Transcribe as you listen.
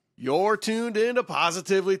You're tuned in to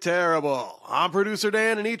Positively Terrible. I'm producer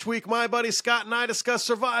Dan, and each week my buddy Scott and I discuss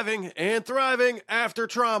surviving and thriving after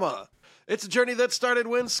trauma. It's a journey that started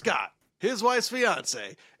when Scott, his wife's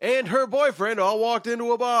fiance, and her boyfriend all walked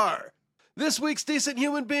into a bar. This week's decent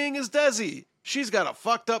human being is Desi. She's got a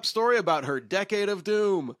fucked up story about her decade of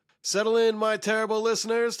doom. Settle in, my terrible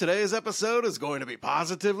listeners. Today's episode is going to be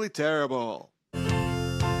positively terrible.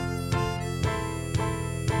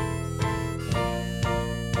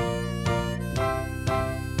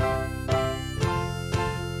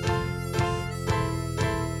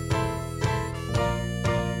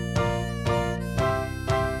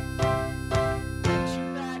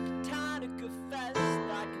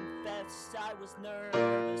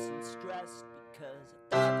 Nervous and stressed because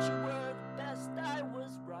I thought you were the best. I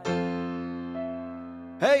was right.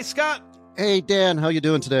 Hey, Scott. Hey, Dan. How you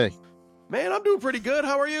doing today? Man, I'm doing pretty good.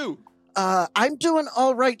 How are you? I'm doing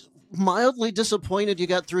all right. Mildly disappointed you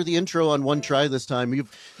got through the intro on one try this time.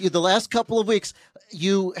 The last couple of weeks,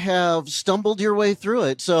 you have stumbled your way through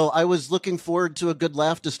it. So I was looking forward to a good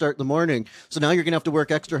laugh to start the morning. So now you're going to have to work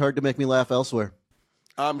extra hard to make me laugh elsewhere.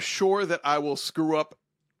 I'm sure that I will screw up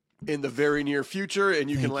in the very near future, and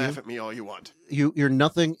you can laugh at me all you want. You're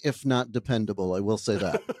nothing if not dependable. I will say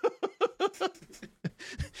that.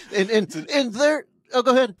 and there. Oh,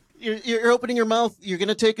 go ahead. You're opening your mouth. You're going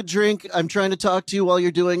to take a drink. I'm trying to talk to you while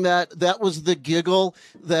you're doing that. That was the giggle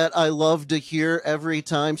that I love to hear every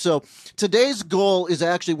time. So today's goal is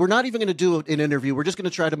actually, we're not even going to do an interview. We're just going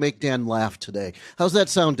to try to make Dan laugh today. How's that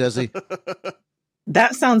sound, Desi?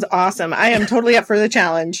 That sounds awesome. I am totally up for the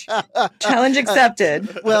challenge. Challenge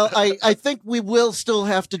accepted. Well, I think we will still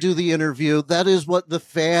have to do the interview. That is what the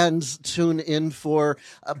fans tune in for.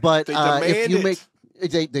 But if you make...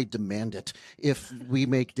 They demand it. If we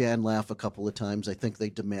make Dan laugh a couple of times, I think they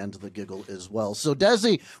demand the giggle as well. So,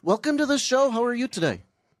 Desi, welcome to the show. How are you today?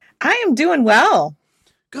 I am doing well.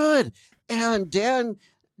 Good. And Dan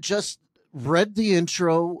just read the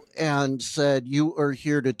intro and said you are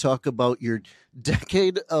here to talk about your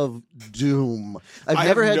decade of doom. I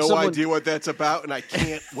have no idea what that's about, and I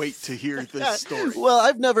can't wait to hear this story. Well,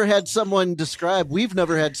 we've never had someone describe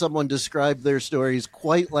their stories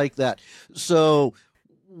quite like that. So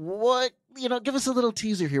give us a little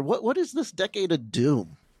teaser here. What is this decade of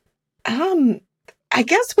doom? I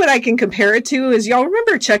guess what I can compare it to is, y'all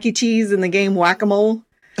remember Chuck E. Cheese in the game Whack-A-Mole?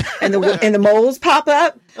 And the moles pop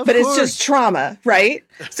up, but it's just trauma, right?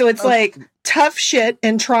 So it's like tough shit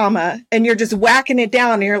and trauma, and you're just whacking it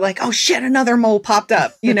down, and you're like, oh shit, another mole popped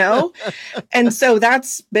up, you know? And so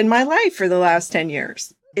that's been my life for the last 10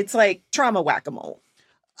 years. It's like trauma whack-a-mole.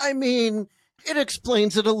 I mean, it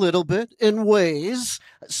explains it a little bit in ways.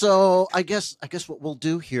 So I guess what we'll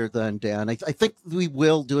do here then, Dan, I think we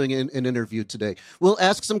will doing an interview today. We'll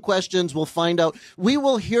ask some questions. We'll find out. We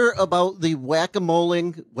will hear about the whacking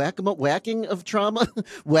of trauma.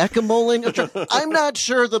 Whack-a-moling of trauma. I'm not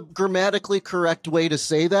sure the grammatically correct way to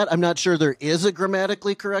say that. I'm not sure there is a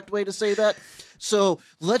grammatically correct way to say that. So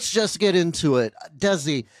let's just get into it.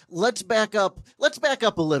 Desi, let's back up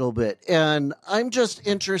a little bit. And I'm just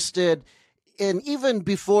interested, and even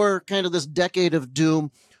before kind of this decade of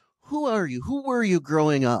doom, who are you? Who were you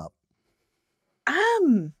growing up?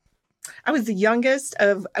 I was the youngest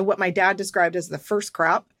of what my dad described as the first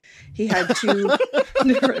crop. He had two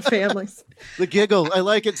different families. The giggle. I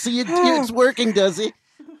like it. See, it's working, Desi.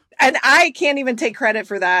 And I can't even take credit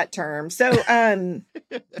for that term. So,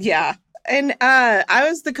 yeah. And I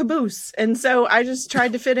was the caboose. And so I just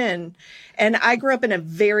tried to fit in. And I grew up in a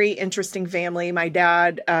very interesting family. My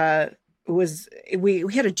dad we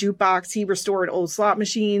had a jukebox. He restored old slot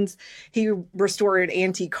machines. He restored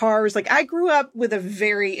antique cars. Like, I grew up with a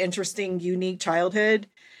very interesting, unique childhood.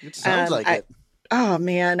 It sounds like it. Oh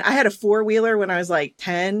man, I had a 4-wheeler when I was like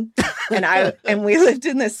 10, and we lived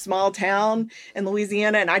in this small town in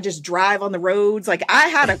Louisiana, and I just drive on the roads. Like, I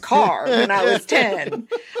had a car when I was 10.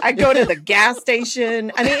 I'd go to the gas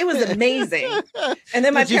station. I mean, it was amazing. And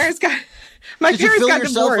then my parents got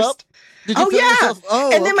divorced. Yourself?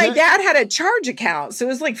 Oh, and then my dad had a charge account, so it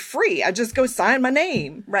was like free. I just go sign my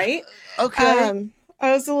name, right? Okay.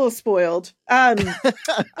 I was a little spoiled. I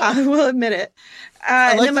will admit it.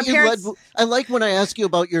 I like when I ask you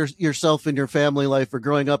about yourself and your family life or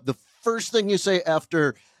growing up. The first thing you say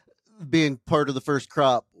after being part of the first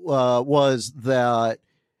crop was that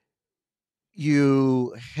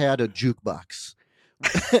you had a jukebox.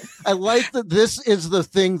 I like that this is the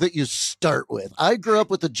thing that you start with. I grew up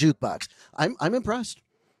with a jukebox. I'm impressed.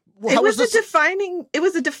 It was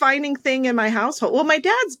a defining thing in my household. Well, my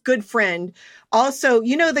dad's good friend also,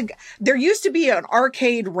 there used to be an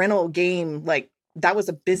arcade rental game like that was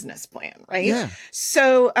a business plan, right? Yeah.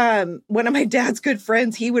 So one of my dad's good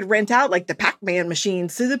friends, he would rent out like the Pac-Man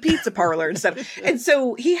machines to the pizza parlor and stuff. And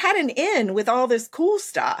so he had an inn with all this cool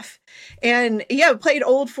stuff. And yeah, played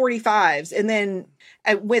old 45s. And then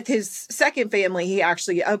with his second family, he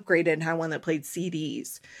actually upgraded and had one that played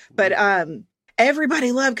CDs. But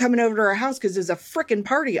everybody loved coming over to our house because it was a freaking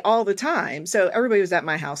party all the time. So everybody was at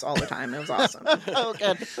my house all the time. It was awesome. Oh,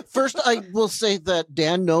 God. First, I will say that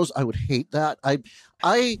Dan knows I would hate that.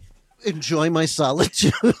 I enjoy my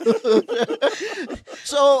solitude.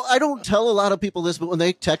 So I don't tell a lot of people this, but when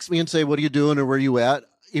they text me and say, what are you doing or where are you at?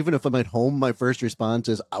 Even if I'm at home, my first response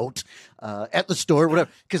is out, at the store, whatever,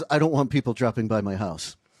 because I don't want people dropping by my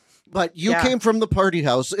house. But you came from the party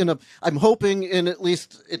house I'm hoping in at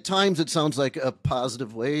least at times it sounds like a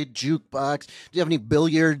positive way, jukebox. Do you have any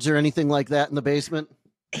billiards or anything like that in the basement?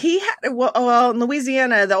 He had, well, in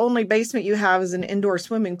Louisiana, the only basement you have is an indoor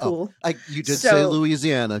swimming pool. You did say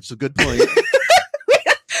Louisiana. It's a good point.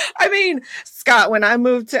 I mean, Scott, when I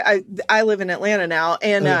moved to, I live in Atlanta now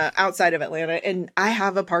and outside of Atlanta, and I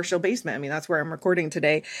have a partial basement. I mean, that's where I'm recording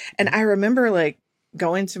today. And I remember like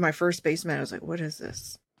going to my first basement. I was like, what is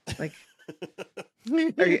this? Like,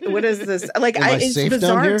 what is this? Like, it's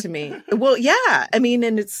bizarre to me. Well, yeah. I mean,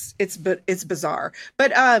 and it's bizarre.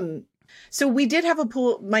 But, so we did have a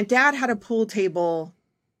pool. My dad had a pool table.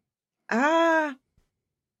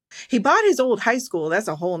 He bought his old high school. That's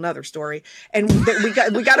a whole nother story. And we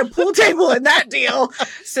got a pool table in that deal.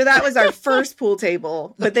 So that was our first pool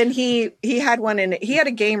table. But then he had one he had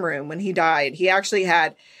a game room when he died. He actually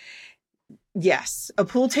had, yes, a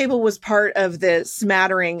pool table was part of the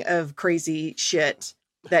smattering of crazy shit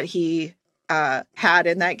that he had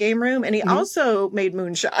in that game room. And he also made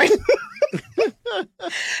moonshine.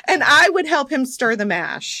 And I would help him stir the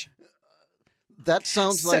mash. That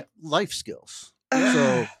sounds like life skills.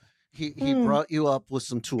 So he brought you up with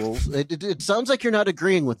some tools. It sounds like you're not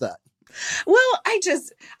agreeing with that. Well,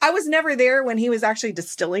 I was never there when he was actually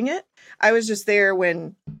distilling it. I was just there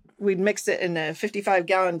when we'd mix it in a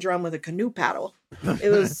 55-gallon drum with a canoe paddle. It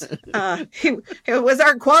was it was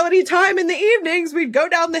our quality time in the evenings. We'd go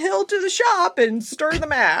down the hill to the shop and stir the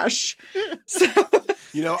mash. So,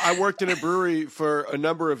 I worked in a brewery for a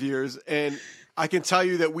number of years, and I can tell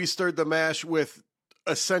you that we stirred the mash with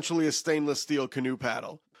essentially a stainless steel canoe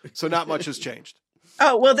paddle. So not much has changed.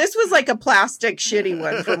 Oh, well, this was like a plastic shitty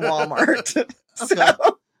one from Walmart. So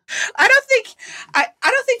I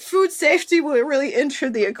don't think food safety will really enter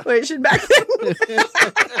the equation back then.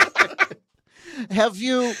 Have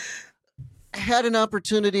you had an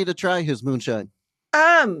opportunity to try his moonshine?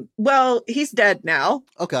 Well, he's dead now.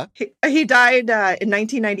 Okay. He died in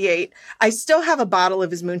 1998. I still have a bottle of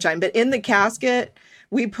his moonshine, but in the casket,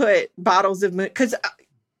 we put bottles of because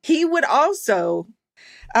he would also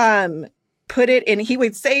put it in, he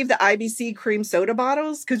would save the IBC cream soda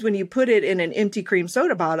bottles because when you put it in an empty cream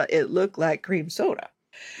soda bottle, it looked like cream soda.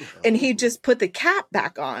 And he just put the cap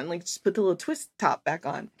back on, like just put the little twist top back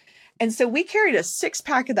on. And so we carried a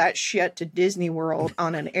 6-pack of that shit to Disney World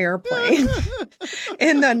on an airplane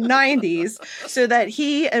in the 90s so that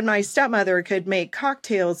he and my stepmother could make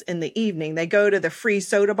cocktails in the evening. They go to the free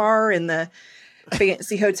soda bar in the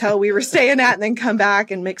fancy hotel we were staying at and then come back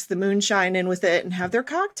and mix the moonshine in with it and have their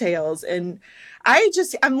cocktails. And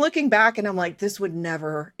I'm looking back and I'm like,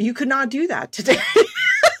 you could not do that today.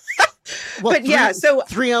 Well, but so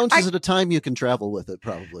 3 ounces at a time, you can travel with it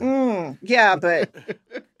probably. Yeah, but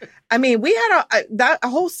I mean, we had a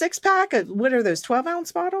whole 6-pack of, what are those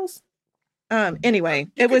 12-ounce bottles? Anyway,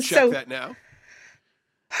 you it was check that now.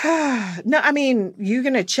 No, I mean, you're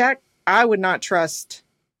going to check. I would not trust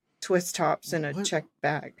twist tops in a checked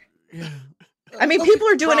bag. Yeah. I mean, people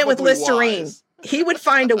are doing it with Probably Listerine. wise. He would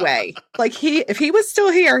find a way. Like if he was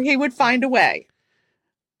still here, he would find a way.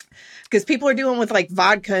 Because people are doing with like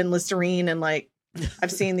vodka and Listerine and like,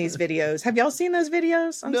 I've seen these videos. Have y'all seen those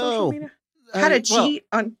videos on social media? How to cheat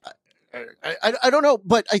on. I don't know,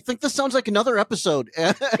 but I think this sounds like another episode.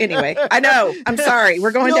 Anyway, I know. I'm sorry.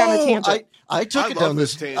 We're going down a tangent. I took it love down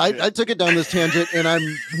this this. tangent. I took it down this tangent, and I'm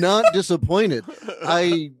not disappointed.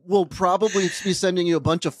 I will probably be sending you a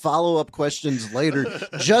bunch of follow-up questions later,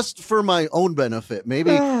 just for my own benefit.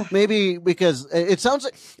 Maybe because it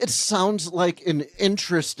sounds like an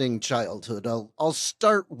interesting childhood. I'll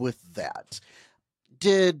start with that.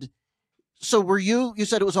 So were you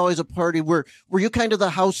said it was always a party. Were you kind of the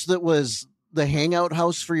house that was the hangout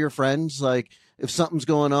house for your friends? Like if something's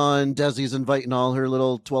going on, Desi's inviting all her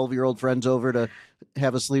little 12-year-old friends over to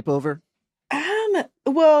have a sleepover?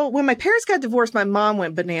 Well, when my parents got divorced, my mom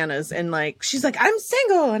went bananas and like, she's like, I'm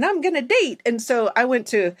single and I'm going to date. And so I went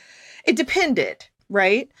to, it depended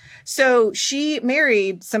right? So she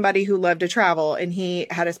married somebody who loved to travel, and he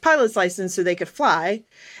had his pilot's license so they could fly.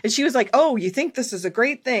 And she was like, oh, you think this is a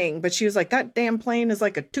great thing? But she was like, that damn plane is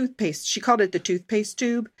like a toothpaste. She called it the toothpaste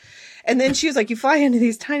tube. And then she was like, you fly into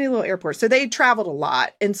these tiny little airports. So they traveled a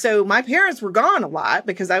lot. And so my parents were gone a lot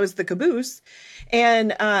because I was the caboose.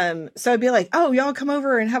 And so I'd be like, oh, y'all come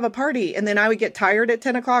over and have a party. And then I would get tired at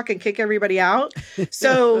 10 o'clock and kick everybody out.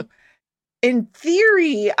 So in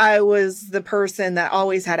theory, I was the person that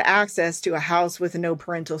always had access to a house with no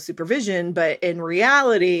parental supervision. But in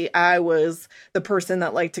reality, I was the person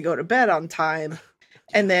that liked to go to bed on time.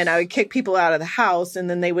 And then I would kick people out of the house, and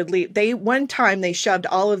then they would leave. One time they shoved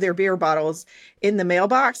all of their beer bottles in the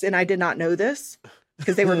mailbox, and I did not know this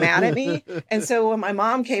because they were mad at me. And so when my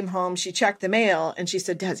mom came home, she checked the mail and she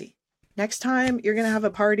said, Desi, next time you're going to have a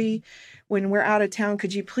party when we're out of town,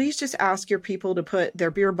 could you please just ask your people to put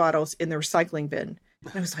their beer bottles in the recycling bin?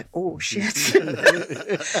 And I was like, oh, shit.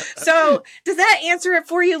 So does that answer it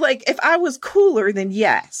for you? Like, if I was cooler, then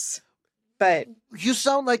yes. But You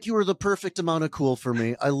sound like you were the perfect amount of cool for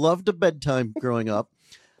me. I loved a bedtime growing up.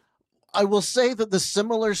 I will say that the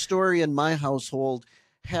similar story in my household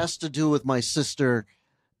has to do with my sister,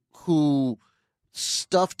 who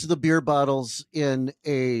stuffed the beer bottles in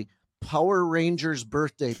a Power Rangers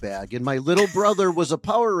birthday bag. And my little brother was a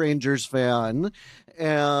Power Rangers fan.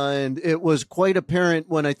 And it was quite apparent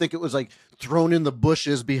when I think it was like thrown in the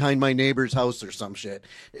bushes behind my neighbor's house or some shit.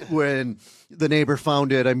 When the neighbor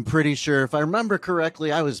found it, I'm pretty sure, if I remember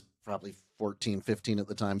correctly, I was probably 14, 15 at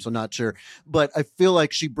the time, so not sure. But I feel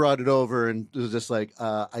like she brought it over and was just like,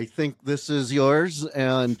 I think this is yours.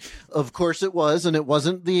 And of course it was. And it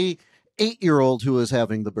wasn't the 8-year-old who was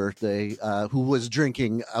having the birthday, who was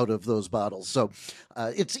drinking out of those bottles. So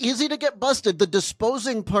it's easy to get busted. The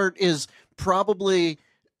disposing part is probably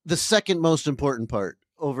the second most important part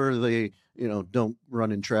over the, don't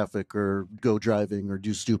run in traffic or go driving or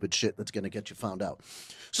do stupid shit that's going to get you found out.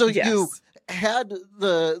 So Yes. You had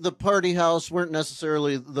the party house, weren't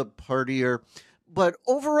necessarily the partier, but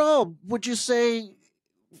overall, would you say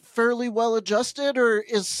fairly well adjusted, or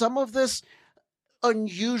is some of this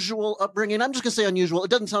unusual upbringing? I'm just going to say unusual. It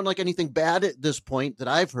doesn't sound like anything bad at this point that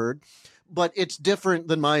I've heard, but it's different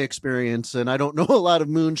than my experience. And I don't know a lot of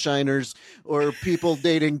moonshiners or people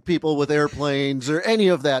dating people with airplanes or any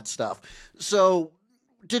of that stuff. So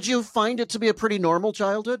did you find it to be a pretty normal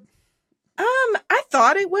childhood? I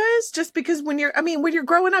thought it was, just because when you're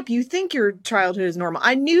growing up, you think your childhood is normal.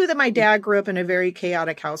 I knew that my dad grew up in a very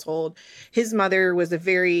chaotic household. His mother was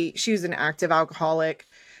she was an active alcoholic.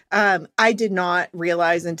 I did not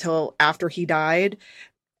realize until after he died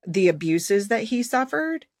the abuses that he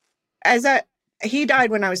suffered. He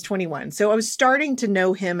died when I was 21. So I was starting to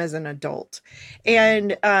know him as an adult.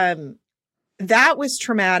 And that was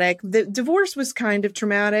traumatic. The divorce was kind of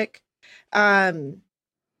traumatic.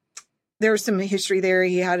 There was some history there.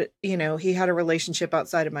 He had a relationship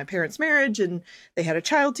outside of my parents' marriage, and they had a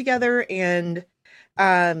child together. And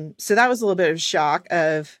so that was a little bit of a shock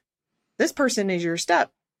of, this person is your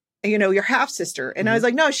your half sister. And I was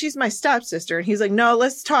like, no, she's my stepsister. And he's like, no,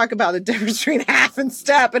 let's talk about the difference between half and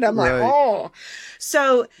step. And I'm like, oh.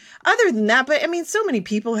 So other than that, but so many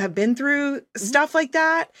people have been through stuff like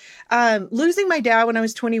that. Losing my dad when I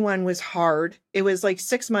was 21 was hard. It was like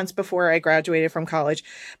 6 months before I graduated from college.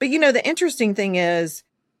 But the interesting thing is,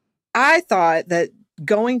 I thought that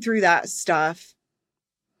going through that stuff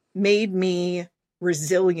made me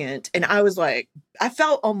resilient. And I was like, I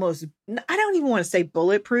felt almost, I don't even want to say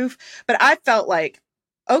bulletproof, but I felt like,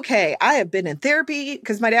 okay, I have been in therapy,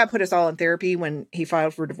 because my dad put us all in therapy when he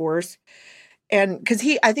filed for divorce. And because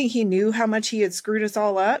I think he knew how much he had screwed us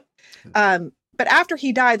all up. But after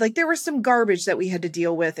he died, like, there was some garbage that we had to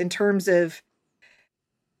deal with in terms of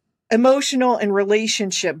emotional and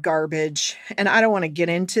relationship garbage. And I don't want to get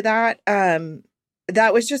into that.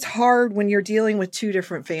 That was just hard when you're dealing with two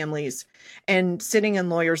different families and sitting in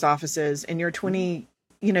lawyers' offices, and you're 20,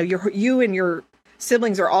 you and your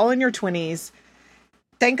siblings are all in your 20s.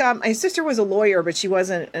 Thank God my sister was a lawyer, but she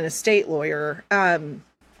wasn't an estate lawyer. But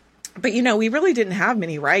we really didn't have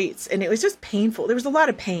many rights, and it was just painful. There was a lot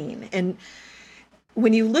of pain. And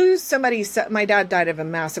when you lose somebody, my dad died of a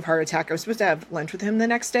massive heart attack. I was supposed to have lunch with him the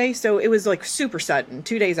next day. So it was like super sudden,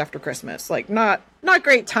 2 days after Christmas, like not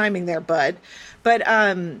great timing there, bud. But,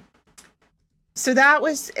 so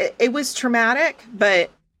it was traumatic, but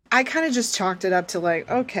I kind of just chalked it up to like,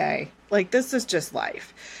 okay, like, this is just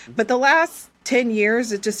life. But the last 10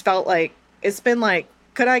 years, it just felt like, it's been like,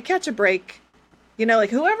 could I catch a break?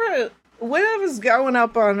 Like, whatever's going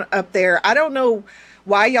up there, I don't know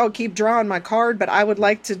why y'all keep drawing my card, but I would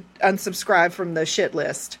like to unsubscribe from the shit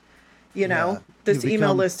list, Yeah. This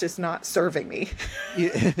email list is not serving me.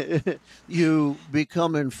 You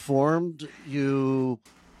become informed. You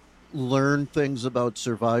learn things about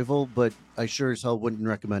survival, but I sure as hell wouldn't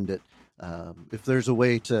recommend it. If there's a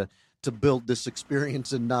way to build this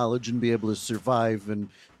experience and knowledge and be able to survive and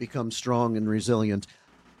become strong and resilient,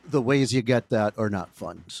 the ways you get that are not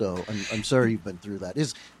fun. So I'm sorry you've been through that.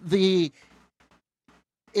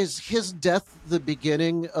 Is his death the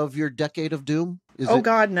beginning of your decade of doom?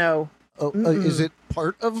 God, no. Is it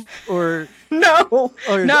part of or no?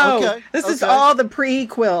 Or, no, okay, this is all the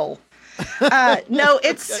prequel. No,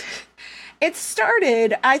 it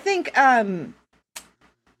started. I think I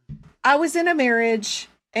was in a marriage,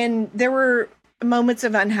 and there were moments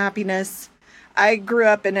of unhappiness. I grew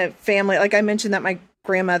up in a family, like I mentioned, that my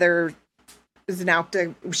grandmother was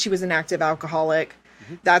she was an active alcoholic.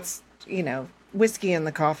 Mm-hmm. That's, whiskey in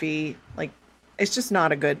the coffee. Like, it's just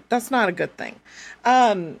that's not a good thing.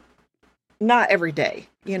 Not every day,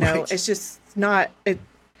 right. It's just not it.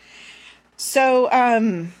 So,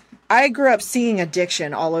 I grew up seeing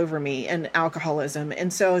addiction all over me and alcoholism.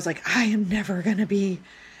 And so I was like, I am never going to be,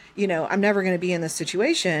 I'm never going to be in this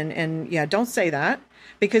situation. And yeah, don't say that,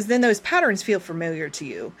 because then those patterns feel familiar to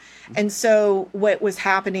you. And so what was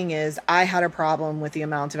happening is I had a problem with the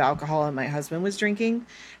amount of alcohol that my husband was drinking,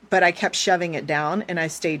 but I kept shoving it down and I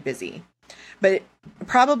stayed busy. But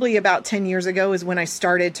probably about 10 years ago is when I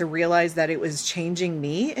started to realize that it was changing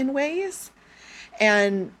me in ways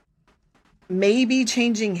and maybe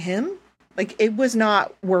changing him. Like, it was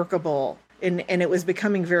not workable, and it was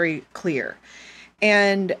becoming very clear.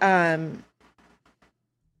 And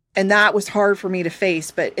that was hard for me to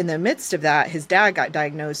face. But in the midst of that, his dad got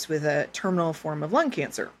diagnosed with a terminal form of lung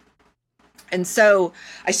cancer. And so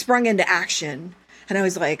I sprung into action, and I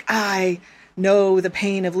was like, I know the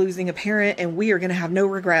pain of losing a parent, and we are going to have no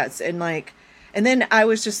regrets. And then I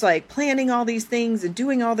was just like planning all these things and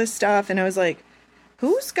doing all this stuff. And I was like,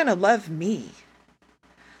 who's going to love me?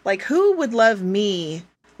 Like, who would love me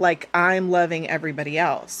like I'm loving everybody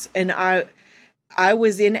else? And I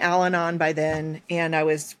was in Al-Anon by then, and I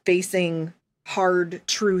was facing hard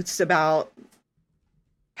truths about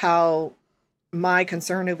how my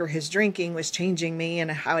concern over his drinking was changing me and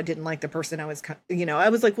how I didn't like the person I was, I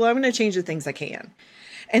was like, well, I'm going to change the things I can.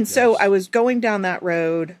 And so I was going down that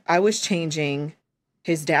road. I was changing.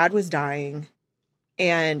 His dad was dying,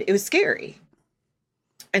 and it was scary.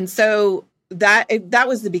 And so that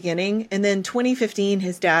was the beginning. And then 2015,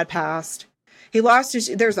 his dad passed. He lost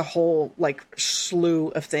there's a whole slew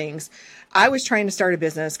of things. I was trying to start a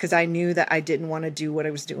business because I knew that I didn't want to do what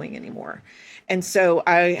I was doing anymore. And so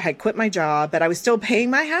I had quit my job, but I was still paying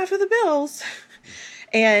my half of the bills.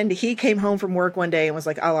 And he came home from work one day and was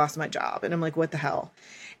like, I lost my job. And I'm like, what the hell?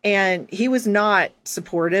 And he was not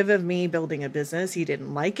supportive of me building a business. He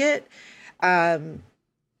didn't like it. And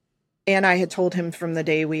I had told him from the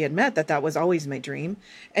day we had met that was always my dream.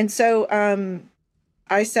 And so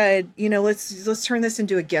I said, let's turn this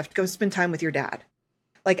into a gift. Go spend time with your dad.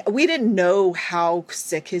 Like, we didn't know how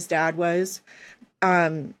sick his dad was.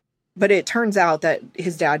 But it turns out that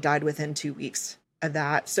his dad died within 2 weeks of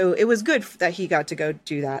that. So it was good that he got to go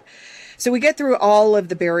do that. So we get through all of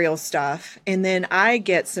the burial stuff. And then I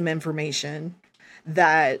get some information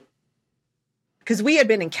that, because we had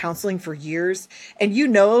been in counseling for years, and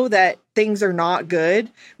that things are not good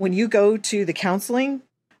when you go to the counseling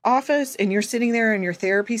office and you're sitting there in your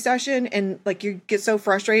therapy session and you get so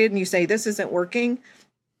frustrated and you say, this isn't working.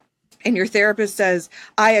 And your therapist says,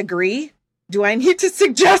 I agree. Do I need to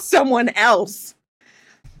suggest someone else?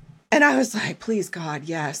 And I was like, please God,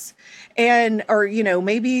 yes. And, or,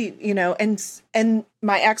 maybe, and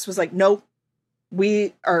my ex was like, nope,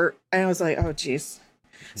 we are. And I was like, oh geez.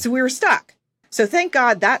 So we were stuck. So thank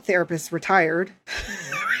God that therapist retired.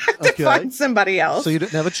 to find somebody else. So you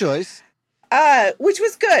didn't have a choice. Which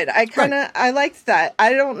was good. I liked that.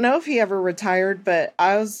 I don't know if he ever retired, but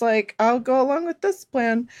I was like, I'll go along with this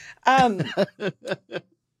plan.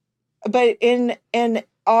 But in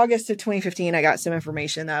August of 2015, I got some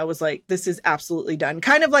information that I was like, this is absolutely done.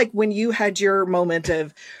 Kind of like when you had your moment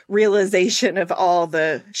of realization of all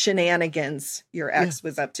the shenanigans your ex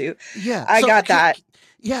was up to. Yeah. I got that.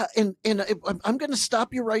 Yeah. And I'm going to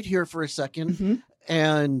stop you right here for a second. Mm-hmm.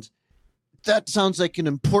 And that sounds like an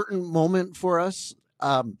important moment for us.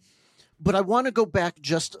 But I want to go back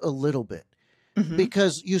just a little bit,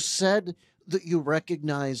 because you said that you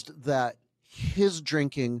recognized that his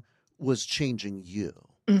drinking was changing you.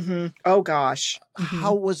 Mm-hmm. Oh, gosh.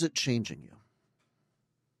 How was it changing you?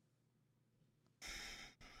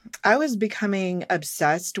 I was becoming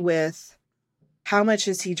obsessed with how much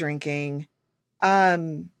is he drinking?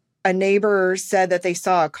 a neighbor said that they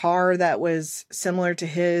saw a car that was similar to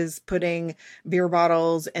his putting beer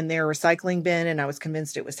bottles in their recycling bin. And I was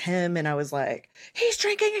convinced it was him. And I was like, he's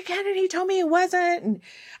drinking again. And he told me he wasn't. And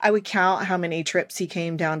I would count how many trips he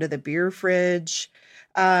came down to the beer fridge.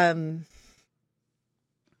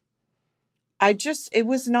 It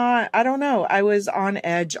was not, I don't know. I was on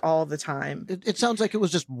edge all the time. It sounds like it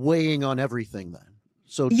was just weighing on everything then.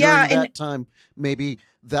 So during Yeah, that time, maybe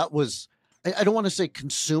that was, I don't want to say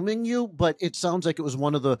consuming you, but it sounds like it was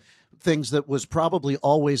one of the things that was probably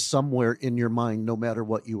always somewhere in your mind, no matter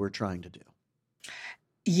what you were trying to do.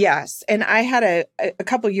 Yes. And I had a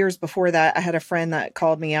couple years before that, I had a friend that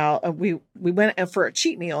called me out. We went for a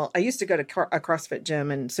cheat meal. I used to go to a CrossFit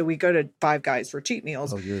gym. And so we go to Five Guys for cheat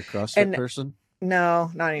meals. Oh, you're a CrossFit person?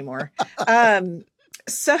 No, not anymore.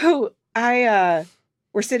 So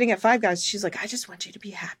we're sitting at Five Guys. She's like, I just want you to be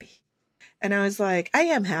happy. And I was like, I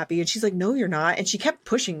am happy. And she's like, no, you're not. And she kept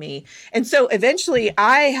pushing me. And so eventually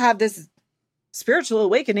I have this spiritual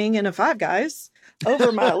awakening in a Five Guys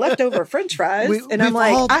over my leftover French fries.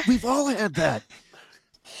 We've all had that.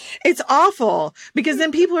 It's awful because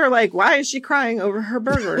then people are like, why is she crying over her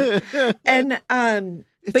burger? And,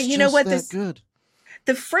 but you know what?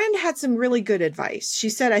 The friend had some really good advice. She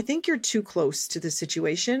said, I think you're too close to the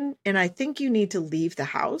situation. And I think you need to leave the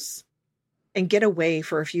house and get away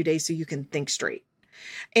for a few days so you can think straight.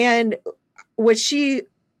 And what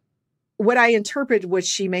I interpret what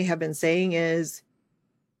she may have been saying is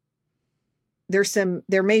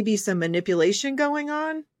there may be some manipulation going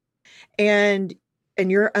on and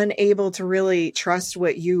you're unable to really trust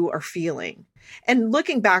what you are feeling. And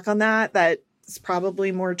looking back on that's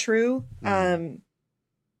probably more true. Mm-hmm.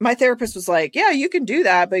 My therapist was like, yeah, you can do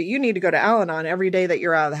that, but you need to go to Al-Anon every day that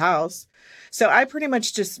you're out of the house. So I pretty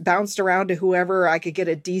much just bounced around to whoever I could get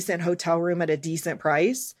a decent hotel room at a decent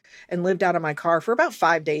price and lived out of my car for about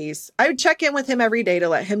 5 days. I would check in with him every day to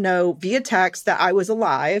let him know via text that I was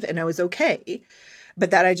alive and I was okay, but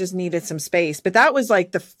that I just needed some space. But that was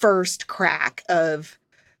like the first crack of,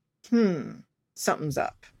 something's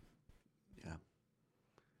up. Yeah.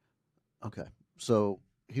 Okay. So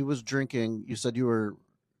he was drinking. You said you were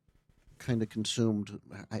kind of consumed.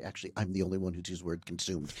 I'm the only one who's used the word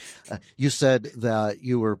consumed. You said that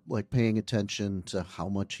you were like paying attention to how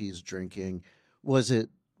much he's drinking. Was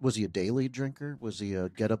he a daily drinker? Was he a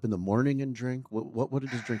get up in the morning and drink? What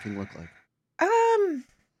did his drinking look like?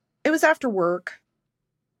 It was after work,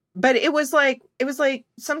 but it was like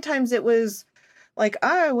sometimes it was like,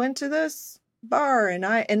 I went to this bar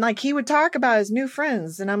and like he would talk about his new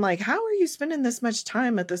friends and I'm like, how are you spending this much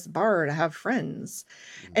time at this bar to have friends?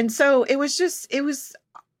 Mm-hmm. And so it was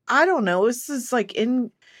I don't know,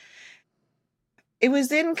 it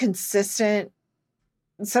was inconsistent.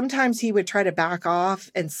 Sometimes he would try to back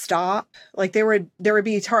off and stop. Like there would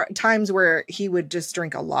be times where he would just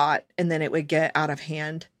drink a lot and then it would get out of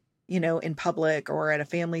hand, in public or at a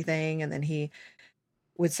family thing, and then he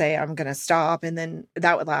would say, I'm going to stop. And then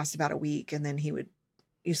that would last about a week. And then you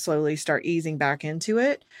slowly start easing back into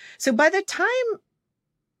it. So by the time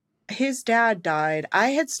his dad died, I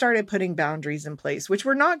had started putting boundaries in place, which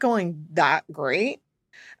were not going that great.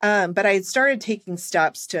 But I had started taking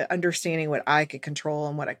steps to understanding what I could control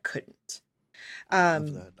and what I couldn't. I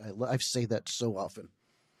love that. I say that so often.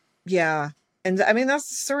 Yeah. And I mean, that's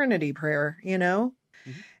the serenity prayer, Mm-hmm.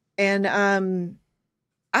 And,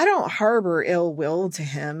 I don't harbor ill will to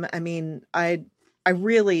him. I mean, I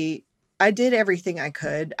did everything I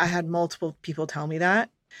could. I had multiple people tell me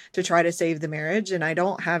that to try to save the marriage, and I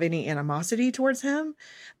don't have any animosity towards him,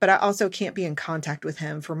 but I also can't be in contact with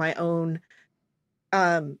him for my own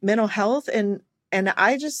mental health. And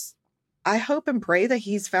I hope and pray that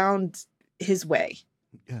he's found his way.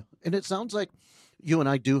 Yeah. And it sounds like you and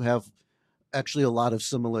I do have actually a lot of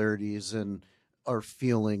similarities in our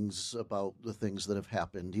feelings about the things that have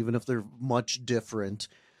happened, even if they're much different.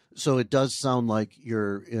 So it does sound like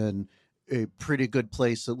you're in a pretty good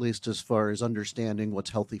place, at least as far as understanding what's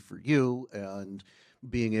healthy for you and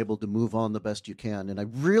being able to move on the best you can. And I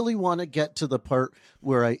really want to get to the part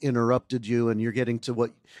where I interrupted you and you're getting to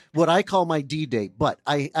what I call my D-Day. But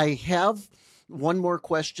I have one more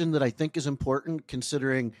question that I think is important,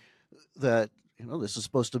 considering that, this is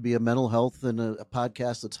supposed to be a mental health and a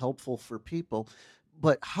podcast that's helpful for people.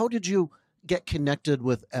 But how did you get connected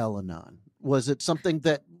with Al-Anon? Was it something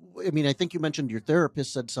that, I think you mentioned your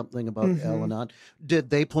therapist said something about mm-hmm. Al-Anon. Did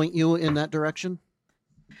they point you in that direction?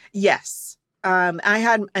 Yes. I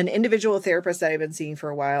had an individual therapist that I've been seeing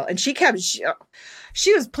for a while, and she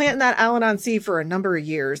was planting that Al-Anon seed for a number of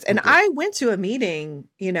years. And okay. I went to a meeting,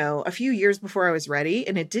 a few years before I was ready,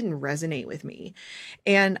 and it didn't resonate with me.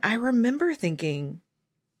 And I remember thinking,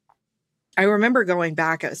 I remember going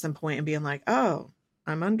back at some point and being like, oh,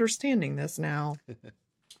 I'm understanding this now.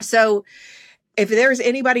 So if there's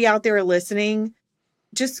anybody out there listening,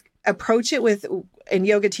 just approach it with, in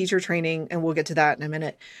yoga teacher training, and we'll get to that in a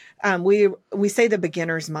minute. We say the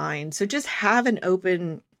beginner's mind. So just have an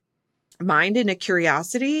open mind and a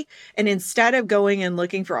curiosity. And instead of going and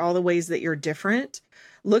looking for all the ways that you're different,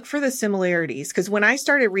 look for the similarities. Because when I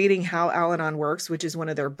started reading How Al-Anon Works, which is one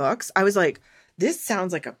of their books, I was like, this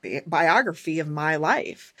sounds like a biography of my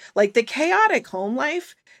life. Like the chaotic home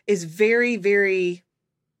life is very, very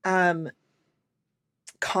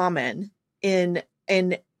common in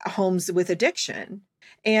homes with addiction.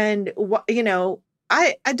 And you know,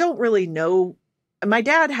 I don't really know. My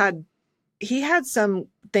dad had some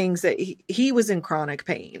things that he was in chronic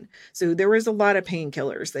pain. So there was a lot of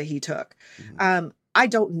painkillers that he took. Mm-hmm. I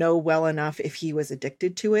don't know well enough if he was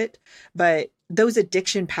addicted to it, but those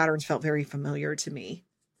addiction patterns felt very familiar to me.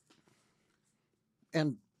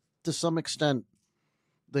 And to some extent,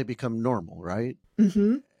 they become normal, right?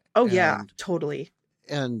 Mm-hmm. Oh, yeah, totally.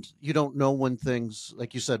 And you don't know when things,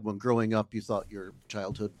 like you said, when growing up, you thought your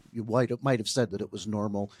childhood, you might have said that it was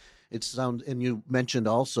normal. And you mentioned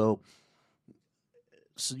also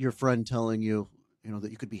your friend telling you, you know,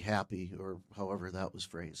 that you could be happy, or however that was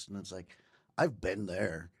phrased. And it's like, I've been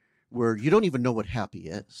there where you don't even know what happy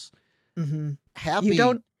is. Mm-hmm. Happy. You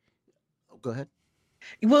don't. Oh, go ahead.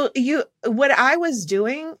 Well, what I was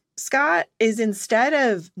doing, Scott, is instead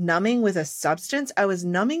of numbing with a substance, I was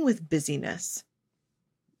numbing with busyness.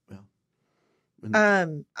 Yeah.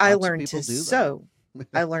 I learned to sew.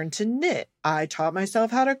 I learned to knit. I taught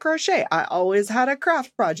myself how to crochet. I always had a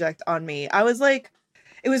craft project on me. I was like,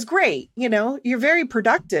 it was great. You know, you're very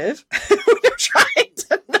productive when you're trying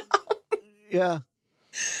to know. Yeah.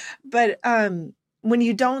 But when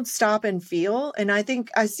you don't stop and feel, and I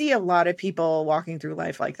think I see a lot of people walking through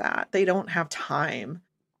life like that. They don't have time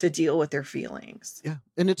to deal with their feelings. Yeah.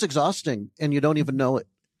 And it's exhausting, and you don't even know it.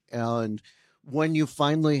 And when you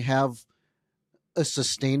finally have a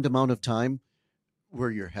sustained amount of time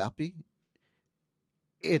where you're happy,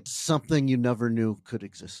 it's something you never knew could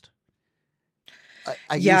exist.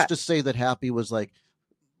 I used to say that happy was like,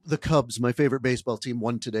 the Cubs, my favorite baseball team,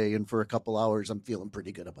 won today, and for a couple hours, I'm feeling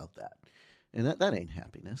pretty good about that. And that ain't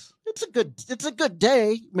happiness. It's a good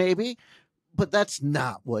day, maybe, but that's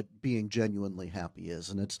not what being genuinely happy is.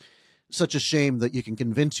 And it's such a shame that you can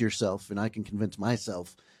convince yourself, and I can convince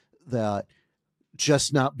myself, that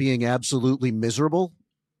just not being absolutely miserable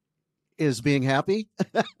is being happy.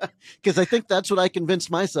 Because I think that's what I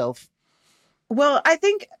convinced myself. Well, I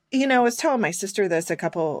think, you know, I was telling my sister this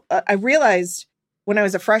I realized when I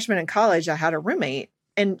was a freshman in college, I had a roommate,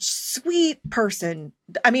 and sweet person.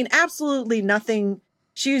 I mean, absolutely nothing.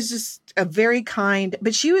 She was just a very kind,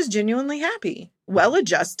 but she was genuinely happy,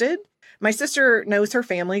 well-adjusted. My sister knows her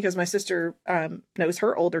family because my sister knows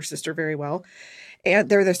her older sister very well, and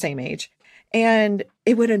they're the same age. And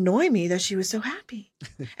it would annoy me that she was so happy.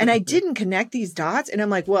 And I didn't connect these dots. And I'm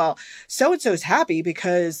like, well, so-and-so's happy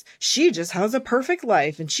because she just has a perfect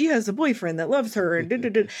life and she has a boyfriend that loves her.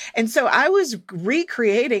 And so I was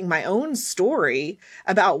recreating my own story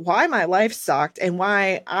about why my life sucked and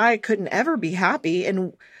why I couldn't ever be happy.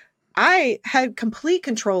 And I had complete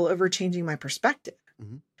control over changing my perspective.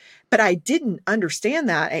 Mm-hmm. But I didn't understand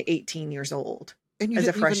that at 18 years old as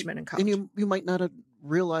a freshman in college. And you might not have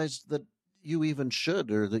realized that you even should,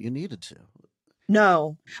 or that you needed to.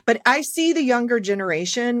 No, but I see the younger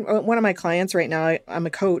generation. One of my clients right now, I'm a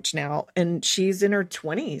coach now, and she's in her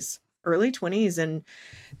 20s, early 20s. And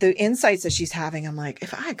the insights that she's having, I'm like,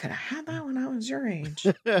 if I could have had that when I was your age.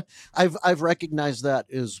 I've recognized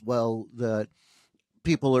that as well, that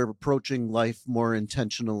people are approaching life more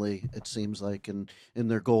intentionally, it seems like, in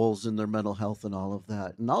their goals and their mental health and all of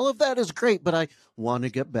that. And all of that is great, but I want to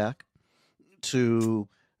get back to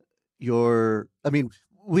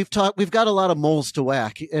we've got a lot of moles to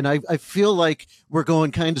whack, and I feel like we're going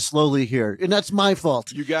kind of slowly here, and that's my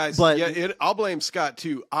fault. You guys, but I'll blame Scott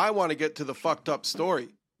too. I want to get to the fucked up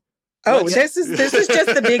story. Oh, this is just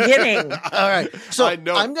the beginning. All right, so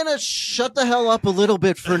I'm gonna shut the hell up a little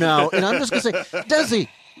bit for now, and I'm just gonna say, Desi,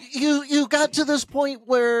 you got to this point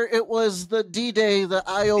where it was the D-Day, the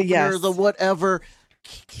eye opener, yes, the whatever.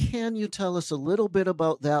 Can you tell us a little bit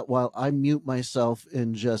about that while I mute myself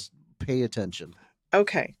and just pay attention?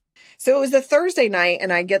 Okay. So it was a Thursday night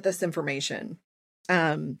and I get this information.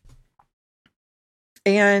 And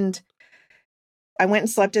I went and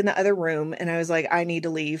slept in the other room and I was like, I need to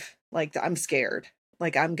leave. Like, I'm scared.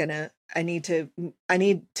 Like, I need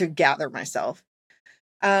to gather myself.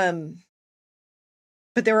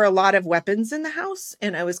 but there were a lot of weapons in the house,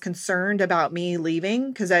 and I was concerned about me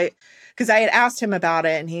leaving because I had asked him about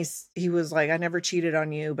it, and he was like, I never cheated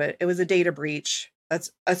on you, but it was a data breach.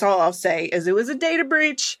 That's all I'll say is it was a data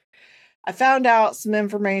breach. I found out some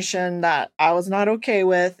information that I was not okay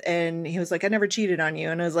with, and he was like, I never cheated on you.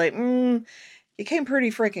 And I was like, you came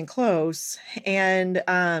pretty freaking close. And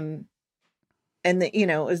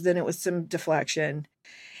it was some deflection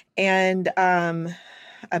and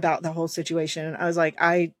about the whole situation. I was like,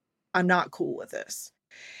 I'm not cool with this.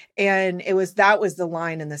 And that was the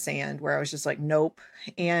line in the sand where I was just like, nope.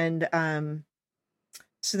 And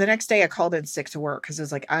so the next day I called in sick to work because I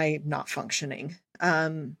was like, I'm not functioning.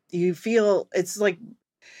 You feel it's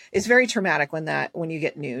very traumatic when you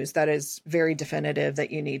get news that is very definitive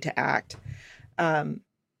that you need to act.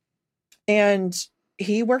 And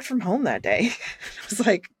he worked from home that day. I was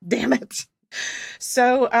like, damn it.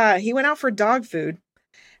 So he went out for dog food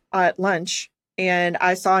at lunch, and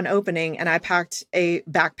I saw an opening, and I packed a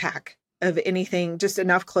backpack of anything, just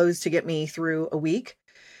enough clothes to get me through a week,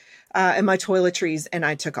 and my toiletries, and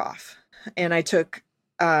I took off. And I took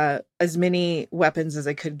as many weapons as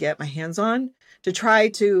I could get my hands on to try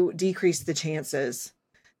to decrease the chances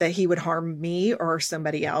that he would harm me or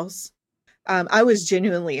somebody else. I was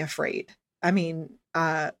genuinely afraid. I mean,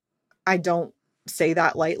 I don't say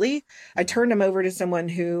that lightly. I turned him over to someone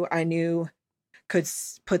who I knew could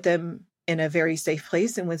put them in a very safe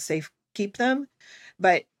place and would safe keep them.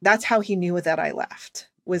 But that's how he knew that I left,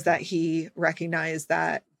 was that he recognized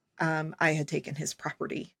that I had taken his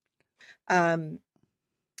property. And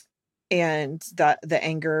that the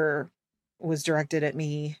anger was directed at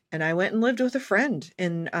me. And I went and lived with a friend,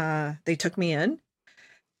 and they took me in.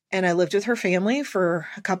 And I lived with her family for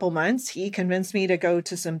a couple months. He convinced me to go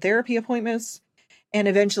to some therapy appointments and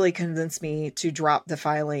eventually convinced me to drop the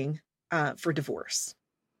filing for divorce.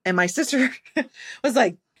 And my sister was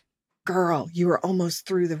like, girl, you were almost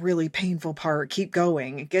through the really painful part. Keep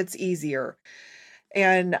going. It gets easier.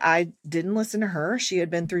 And I didn't listen to her. She had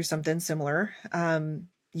been through something similar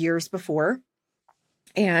years before.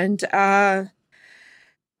 And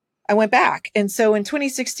I went back. And so in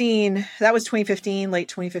 2016, that was 2015, late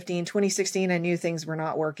 2015, 2016, I knew things were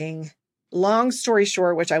not working. Long story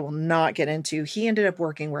short, which I will not get into, he ended up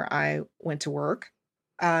working where I went to work.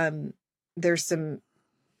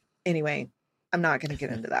 Anyway, I'm not going to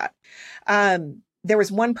get into that. There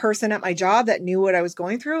was one person at my job that knew what I was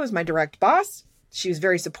going through. It was my direct boss. She was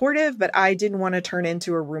very supportive, but I didn't want to turn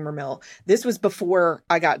into a rumor mill. This was before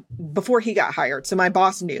he got hired. So my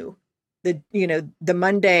boss knew. The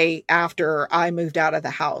Monday after I moved out of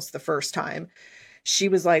the house the first time, she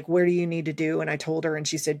was like, where do you need to do? And I told her, and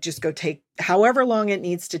she said, just go take however long it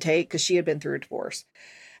needs to take, because she had been through a divorce.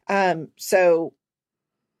 So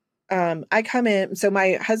I come in. So my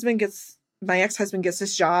ex-husband gets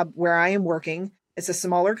this job where I am working. It's a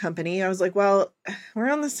smaller company. I was like, well,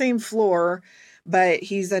 we're on the same floor, but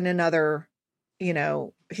he's in another area,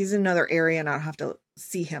 and I don't have to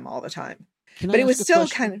see him all the time. But it was still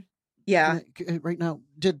kind of, yeah. Right now,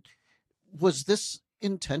 was this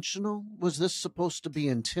intentional? Was this supposed to be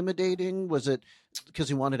intimidating? Was it because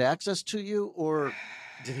he wanted access to you, or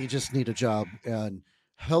did he just need a job? And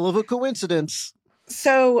hell of a coincidence.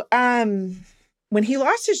 So, when he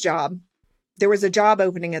lost his job, there was a job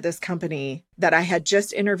opening at this company that I had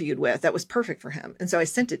just interviewed with that was perfect for him. And so I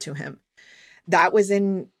sent it to him. That was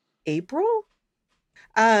in April.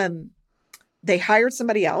 They hired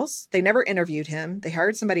somebody else. They never interviewed him. They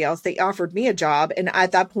hired somebody else. They offered me a job. And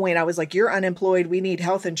at that point I was like, you're unemployed. We need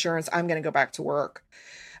health insurance. I'm going to go back to work.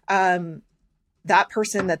 That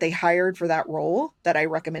person that they hired for that role that I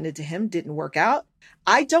recommended to him didn't work out.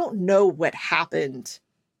 I don't know what happened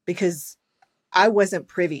because I wasn't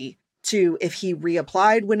privy to if he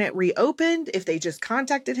reapplied when it reopened, if they just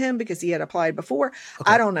contacted him because he had applied before.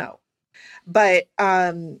 Okay. I don't know. But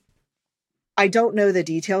I don't know the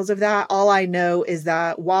details of that. All I know is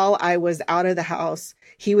that while I was out of the house,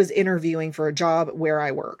 he was interviewing for a job where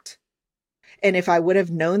I worked. And if I would have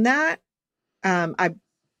known that, I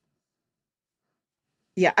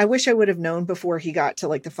wish I would have known before he got to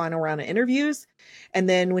like the final round of interviews. And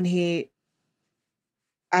then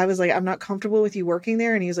I was like, I'm not comfortable with you working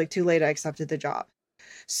there. And he was like, too late. I accepted the job.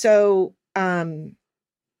 So,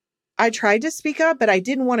 I tried to speak up, but I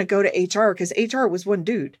didn't want to go to HR because HR was one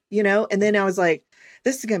dude, and then I was like,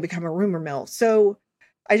 this is going to become a rumor mill. So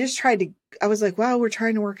I was like, well, we're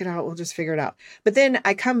trying to work it out. We'll just figure it out. But then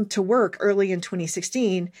I come to work early in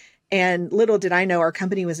 2016, and little did I know our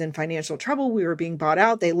company was in financial trouble. We were being bought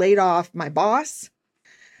out. They laid off my boss.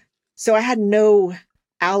 So I had no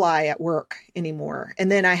ally at work anymore.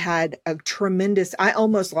 And then I had I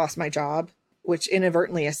almost lost my job which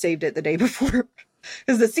inadvertently I saved it the day before.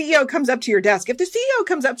 Because the CEO comes up to your desk. If the CEO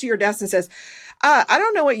comes up to your desk and says, I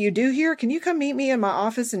don't know what you do here. Can you come meet me in my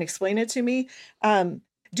office and explain it to me?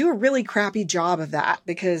 Do a really crappy job of that,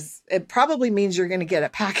 because it probably means you're going to get a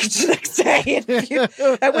package the next day.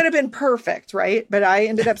 That would have been perfect, right? But I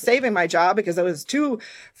ended up saving my job because I was too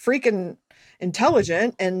freaking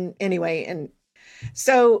intelligent. And anyway, and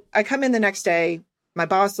so I come in the next day, my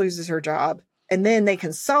boss loses her job, and then they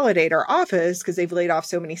consolidate our office because they've laid off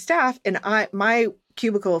so many staff, and my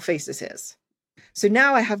cubicle faces his. So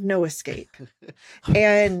now I have no escape.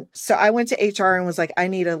 And so I went to HR and was like, I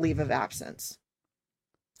need a leave of absence.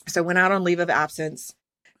 So I went out on leave of absence,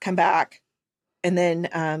 come back, and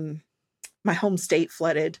then my home state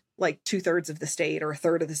flooded, like 2/3 of the state or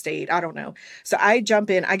 1/3 of the state. I don't know. So I jump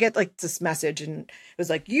in, I get like this message, and it was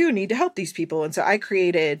like, you need to help these people. And so I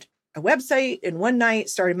created a website in one night,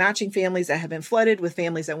 started matching families that had been flooded with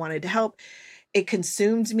families that wanted to help. It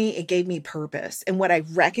consumed me. It gave me purpose. And what I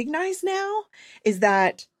recognize now is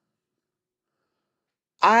that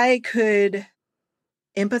I could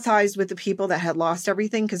empathize with the people that had lost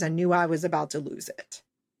everything because I knew I was about to lose it.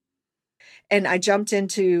 And I jumped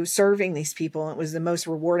into serving these people. It was the most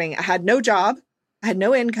rewarding. I had no job. I had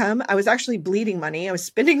no income. I was actually bleeding money. I was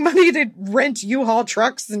spending money to rent U-Haul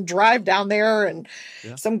trucks and drive down there. And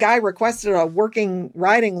some guy requested a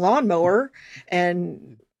riding lawnmower.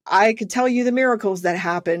 And I could tell you the miracles that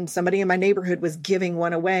happened. Somebody in my neighborhood was giving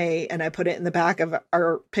one away, and I put it in the back of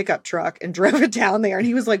our pickup truck and drove it down there. And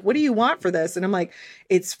he was like, what do you want for this? And I'm like,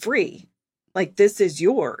 it's free. Like, this is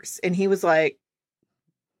yours. And he was like,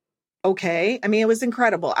 okay. I mean, it was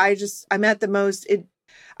incredible. I met the most,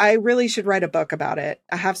 I really should write a book about it.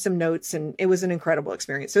 I have some notes, and it was an incredible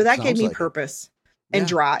experience. So that gave me purpose and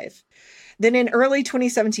drive. Then in early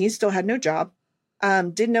 2017, still had no job.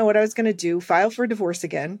 Didn't know what I was going to do. Filed for divorce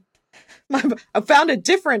again. I found a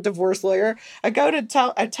different divorce lawyer. I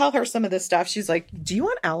tell her some of this stuff. She's like, do you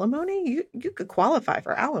want alimony? You could qualify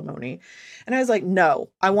for alimony. And I was like, no,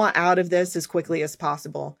 I want out of this as quickly as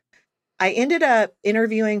possible. I ended up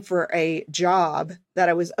interviewing for a job that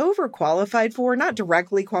I was overqualified for, not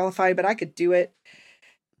directly qualified, but I could do it.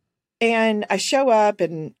 And I show up,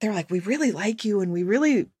 and they're like, we really like you, and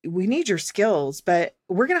we need your skills, but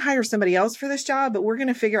we're going to hire somebody else for this job, but we're going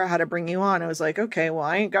to figure out how to bring you on. I was like, okay, well,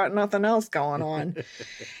 I ain't got nothing else going on.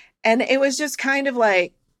 And it was just kind of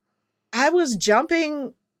like, I was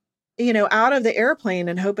jumping, out of the airplane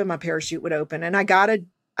and hoping my parachute would open. And I got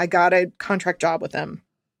a contract job with them.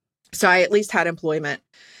 So I at least had employment,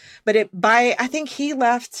 but I think he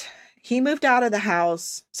moved out of the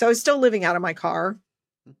house. So I was still living out of my car.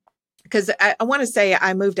 Because I want to say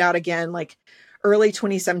I moved out again, like early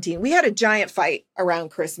 2017. We had a giant fight around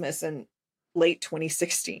Christmas in late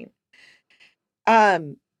 2016.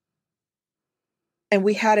 And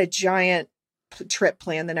we had a giant trip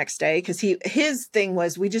planned the next day because his thing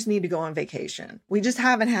was, we just need to go on vacation. We just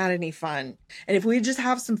haven't had any fun. And if we just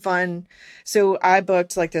have some fun. So I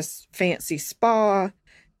booked like this fancy spa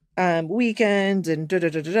weekend and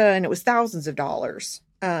and it was thousands of dollars.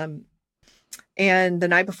 And the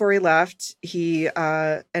night before he left, he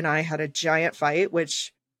and I had a giant fight,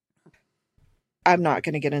 which I'm not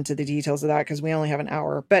going to get into the details of that because we only have an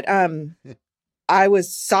hour. But I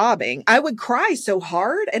was sobbing. I would cry so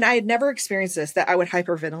hard, and I had never experienced this, that I would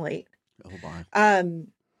hyperventilate. Oh my!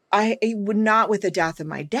 I would not with the death of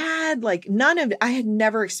my dad. Like I had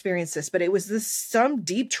never experienced this, but it was some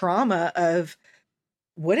deep trauma of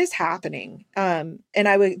what is happening. And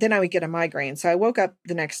I would get a migraine. So I woke up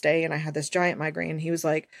the next day and I had this giant migraine. He was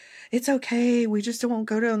like, it's okay. We just won't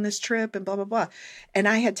go on this trip and blah, blah, blah. And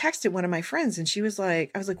I had texted one of my friends, and I was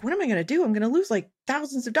like, what am I going to do? I'm going to lose like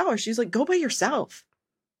thousands of dollars. She's like, go by yourself.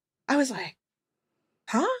 I was like,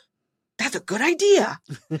 huh? That's a good idea.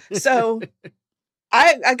 So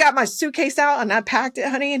I got my suitcase out and I packed it,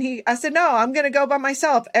 honey. And I said, no, I'm going to go by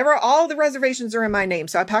myself. All the reservations are in my name.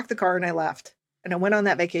 So I packed the car and I left. And I went on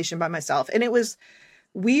that vacation by myself. And it was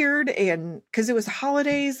weird, and because it was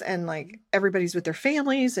holidays and like everybody's with their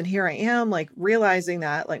families. And here I am, like realizing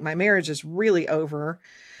that like my marriage is really over.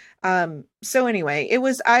 So anyway,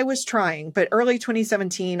 I was trying, but early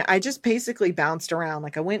 2017, I just basically bounced around.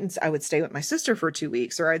 Like I would stay with my sister for 2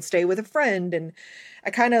 weeks, or I'd stay with a friend. And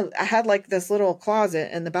I had like this little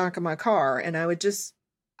closet in the back of my car, and I would just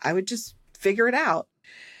figure it out.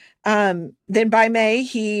 Then by May,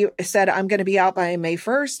 he said, I'm going to be out by May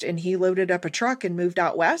 1st. And he loaded up a truck and moved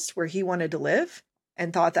out west where he wanted to live,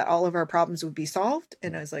 and thought that all of our problems would be solved.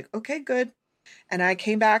 And I was like, okay, good. And I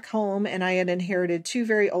came back home, and I had inherited 2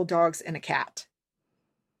 very old dogs and a cat.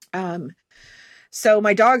 So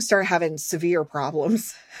my dogs started having severe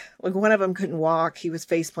problems. Like one of them couldn't walk. He was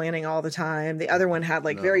face planting all the time. The other one had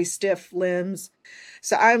like very stiff limbs.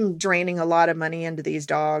 So I'm draining a lot of money into these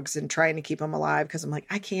dogs and trying to keep them alive because I'm like,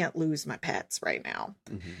 I can't lose my pets right now.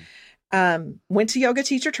 Went to yoga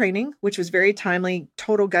teacher training, which was very timely,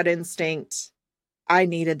 total gut instinct. I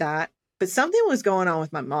needed that. But something was going on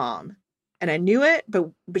with my mom and I knew it,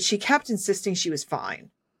 but she kept insisting she was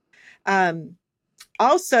fine.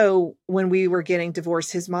 Also, when we were getting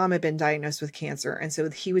divorced, his mom had been diagnosed with cancer. And so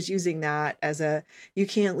he was using that as you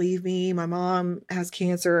can't leave me. My mom has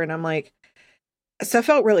cancer. And I'm like, so I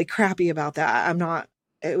felt really crappy about that.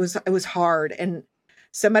 It was hard. And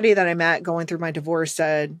somebody that I met going through my divorce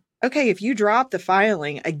said, okay, if you drop the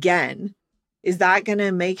filing again, is that going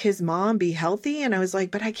to make his mom be healthy? And I was like,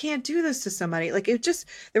 but I can't do this to somebody. Like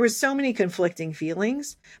there was so many conflicting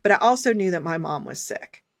feelings, but I also knew that my mom was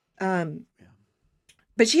sick.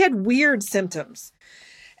 But she had weird symptoms.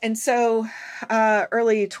 And so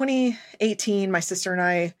early 2018, my sister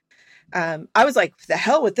and I was like, the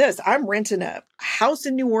hell with this. I'm renting a house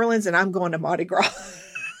in New Orleans and I'm going to Mardi Gras.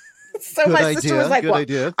 So Good my sister was like, well,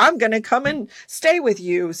 idea. I'm going to come and stay with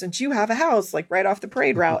you since you have a house like right off the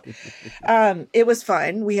parade route. It was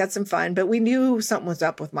fun. We had some fun, but we knew something was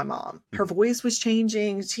up with my mom. Her voice was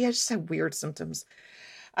changing. She just had weird symptoms.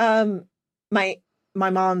 My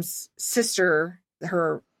mom's sister,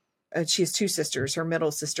 she has two sisters. Her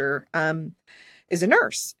middle sister is a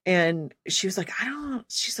nurse. And she was like,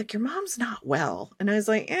 she's like, your mom's not well. And I was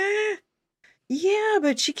like, yeah,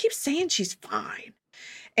 but she keeps saying she's fine.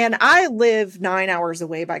 And I live 9 hours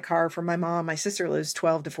away by car from my mom. My sister lives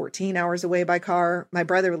 12 to 14 hours away by car. My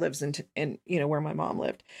brother lives in where my mom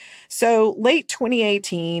lived. So late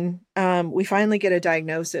 2018, we finally get a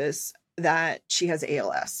diagnosis that she has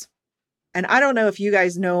ALS. And I don't know if you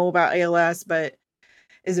guys know about ALS, but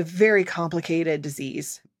it's a very complicated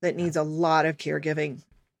disease that needs a lot of caregiving.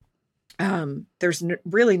 There's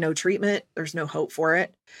really no treatment. There's no hope for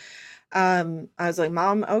it. I was like,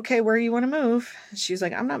 Mom, okay, where you want to move? She's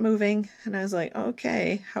like, I'm not moving. And I was like,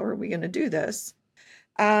 okay, how are we going to do this?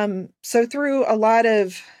 So through a lot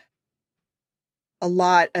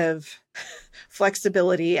of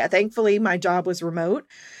flexibility, thankfully my job was remote,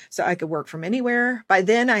 so I could work from anywhere. By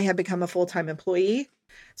then I had become a full-time employee,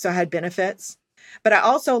 so I had benefits, but I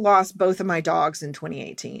also lost both of my dogs in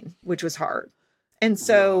 2018, which was hard. And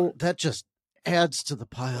so that just adds to the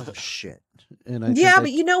pile of shit. And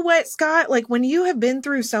but you know what, Scott? Like when you have been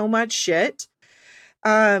through so much shit,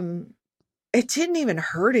 it didn't even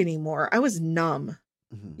hurt anymore. I was numb.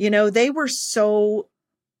 Mm-hmm. They were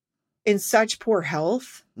in such poor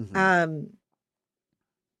health,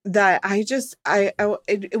 that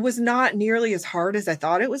it was not nearly as hard as I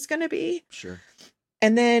thought it was going to be. Sure.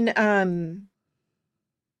 And then, and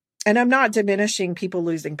I'm not diminishing people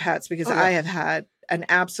losing pets because I have had an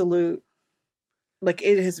absolute, like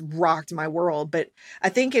it has rocked my world, but I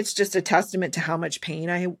think it's just a testament to how much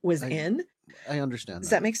pain I was in. I understand.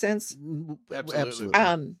 Does that make sense?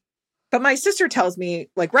 Absolutely. But my sister tells me,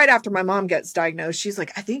 like right after my mom gets diagnosed, she's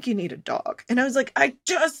like, I think you need a dog. And I was like, I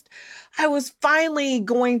was finally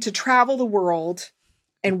going to travel the world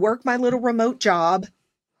and work my little remote job.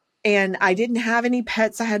 And I didn't have any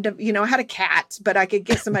pets. I had I had a cat, but I could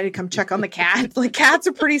get somebody to come check on the cat. Like cats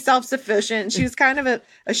are pretty self-sufficient. She was kind of a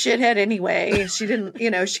shithead anyway. She didn't,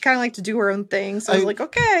 she kind of liked to do her own thing. So I was like,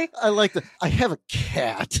 okay. I like I have a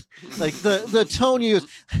cat. Like the tone you,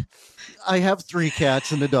 I have 3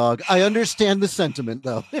 cats and a dog. I understand the sentiment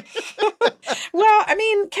though. Well, I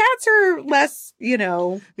mean, cats are less,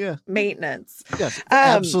 maintenance. Yes,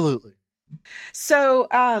 absolutely. So,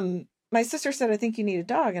 my sister said, I think you need a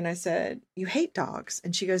dog. And I said, you hate dogs.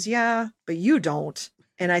 And she goes, yeah, but you don't.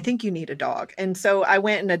 And I think you need a dog. And so I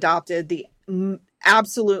went and adopted the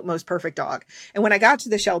absolute most perfect dog. And when I got to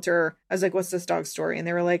the shelter, I was like, what's this dog's story? And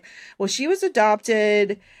they were like, well, she was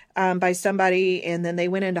adopted by somebody and then they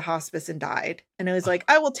went into hospice and died. And I was like,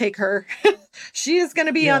 I will take her. She is going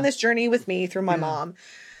to be on this journey with me through my mom.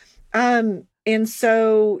 And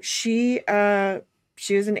so she was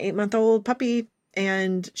an 8-month-old puppy.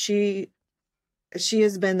 And she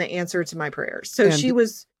has been the answer to my prayers. So and she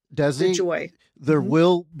was Desi, the joy. There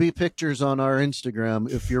will be pictures on our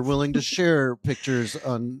Instagram if you're willing to share pictures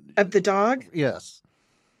of the dog. Yes.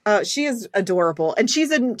 She is adorable. And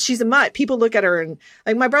she's a mutt. People look at her and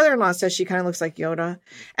like my brother-in-law says she kind of looks like Yoda.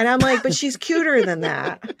 And I'm like, but she's cuter than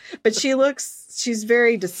that. But she's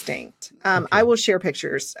very distinct. Okay. I will share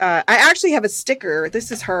pictures. I actually have a sticker.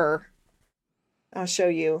 This is her. I'll show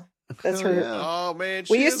you. That's Oh, her. yeah. Oh man,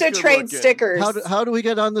 We she used is to good trade looking. stickers. How do we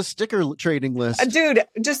get on the sticker trading list? Dude,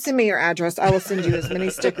 just send me your address. I will send you as many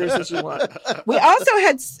stickers as you want. We also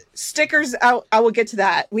had stickers. I will get to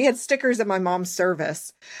that. We had stickers at my mom's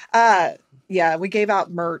service. Yeah, we gave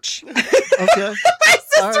out merch. Okay. My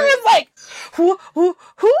sister All right. was like,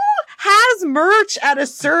 who has merch at a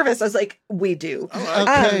service? I was like, we do.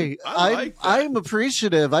 Okay. I like that. I'm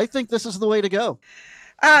appreciative. I think this is the way to go.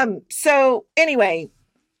 So anyway,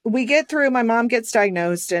 we get through, my mom gets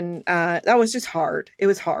diagnosed, and that was just hard. It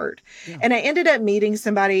was hard. Yeah. And I ended up meeting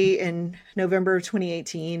somebody in November of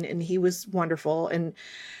 2018, and he was wonderful. And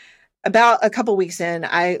about a couple weeks in,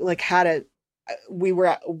 I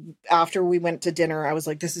after we went to dinner, I was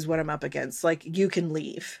like, this is what I'm up against. Like, you can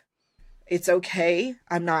leave. It's okay.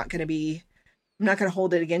 I'm not going to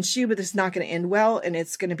hold it against you, but it's not going to end well. And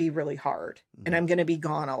it's going to be really hard. And I'm going to be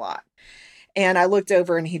gone a lot. And I looked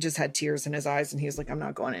over and he just had tears in his eyes and he was like, I'm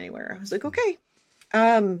not going anywhere. I was like, okay.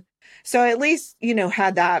 So I at least,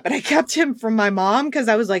 had that, but I kept him from my mom because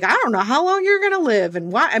I was like, I don't know how long you're going to live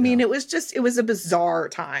and why. I mean, it was a bizarre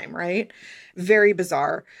time, right? Very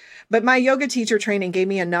bizarre. But my yoga teacher training gave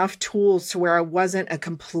me enough tools to where I wasn't a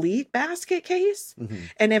complete basket case. Mm-hmm.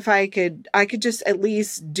 And if I could just at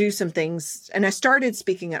least do some things. And I started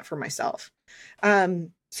speaking up for myself.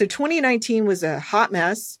 So 2019 was a hot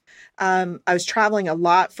mess. I was traveling a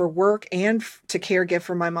lot for work and to caregive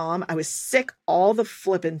for my mom. I was sick all the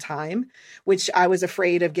flipping time, which I was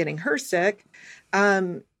afraid of getting her sick.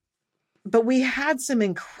 But we had some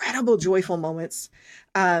incredible, joyful moments.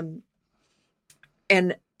 And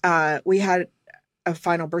we had a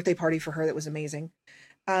final birthday party for her that was amazing.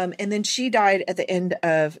 And then she died at the end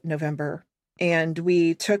of November. And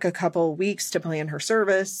we took a couple weeks to plan her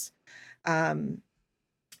service. And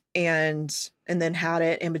then had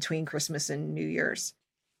it in between Christmas and New Year's.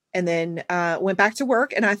 And then went back to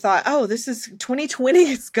work. And I thought, this is 2020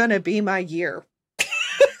 is going to be my year.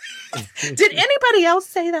 Did anybody else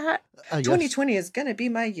say that? Yes. 2020 is going to be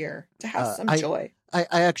my year to have some joy. I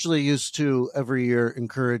actually used to every year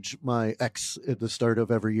encourage my ex at the start of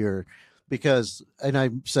every year because, and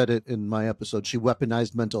I said it in my episode, she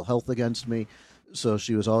weaponized mental health against me. So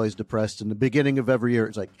she was always depressed. In the beginning of every year,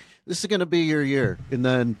 it's like, this is going to be your year. And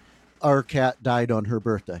then our cat died on her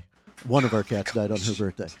birthday. One of our cats died on her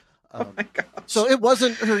birthday. Oh my gosh. So it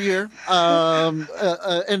wasn't her year. And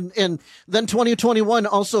then 2021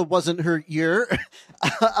 also wasn't her year.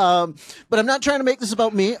 But I'm not trying to make this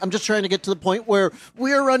about me. I'm just trying to get to the point where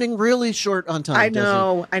we are running really short on time. I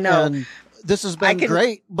know. And this has been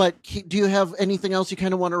great, but do you have anything else you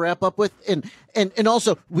kind of want to wrap up with? And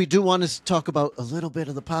also, we do want to talk about a little bit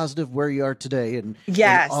of the positive, where you are today and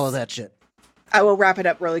all of that shit. I will wrap it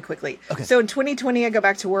up really quickly. Okay. So in 2020, I go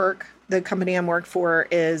back to work. The company I'm worked for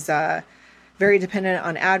is very dependent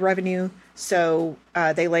on ad revenue. So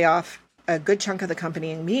they lay off a good chunk of the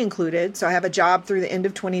company, me included. So I have a job through the end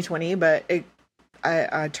of 2020, but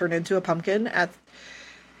I turned into a pumpkin at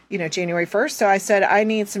January 1st. So I said, I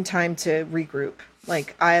need some time to regroup.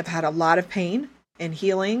 Like, I have had a lot of pain and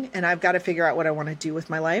healing, and I've got to figure out what I want to do with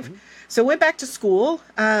my life. Mm-hmm. So I went back to school.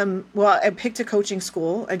 I picked a coaching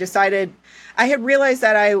school. I had realized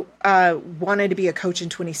that I wanted to be a coach in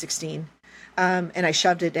 2016, and I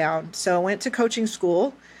shoved it down. So I went to coaching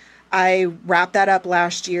school. I wrapped that up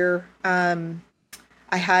last year. I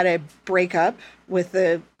had a breakup with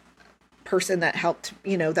the person that helped,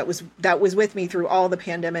 that was with me through all the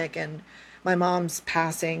pandemic and my mom's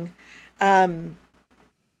passing.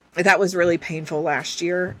 That was really painful last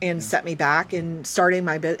year and set me back in starting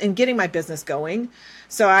and getting my business going.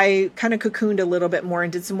 So I kind of cocooned a little bit more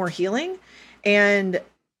and did some more healing. And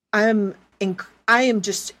I am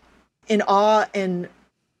just in awe and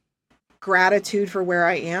gratitude for where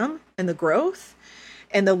I am and the growth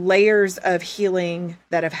and the layers of healing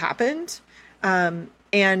that have happened. And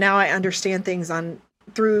now I understand things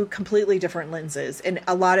through completely different lenses. And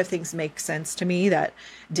a lot of things make sense to me that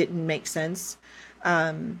didn't make sense.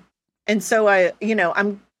 And so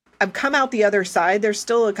I've come out the other side. There's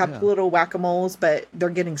still a couple little whack-a-moles, but they're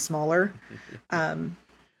getting smaller.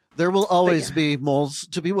 There will always be moles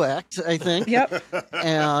to be whacked, I think. Yep.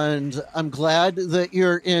 And I'm glad that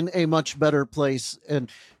you're in a much better place.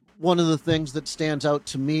 And one of the things that stands out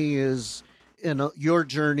to me is in your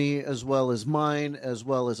journey, as well as mine, as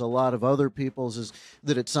well as a lot of other people's, is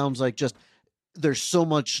that it sounds like just there's so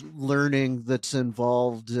much learning that's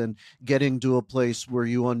involved in getting to a place where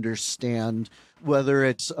you understand, whether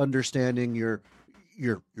it's understanding your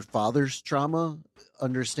father's trauma,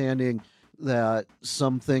 understanding that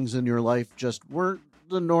some things in your life just weren't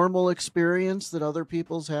the normal experience that other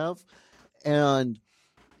people's have. And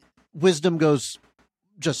wisdom goes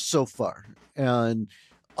just so far. And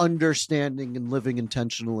understanding and living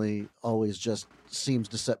intentionally always just seems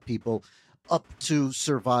to set people up to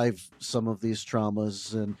survive some of these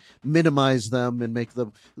traumas and minimize them and make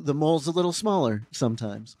the moles a little smaller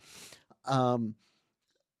sometimes.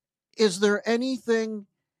 Is there anything,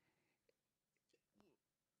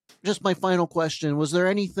 just my final question, was there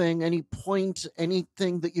anything, any point,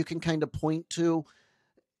 anything that you can kind of point to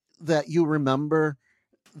that you remember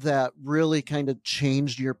that really kind of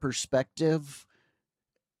changed your perspective,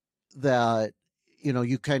 that, you know,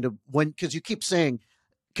 you kind of went, because you keep saying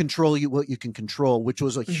control what you can control, which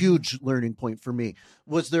was a huge learning point for me.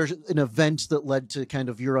 Was there an event that led to kind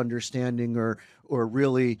of your understanding, or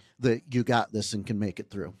really that you got this and can make it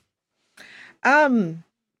through?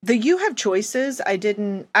 The you have choices. I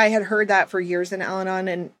had heard that for years in Al-Anon,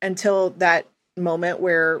 and until that moment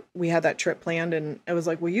where we had that trip planned and it was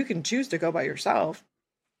like, well, you can choose to go by yourself.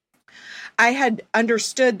 I had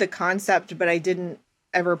understood the concept, but I didn't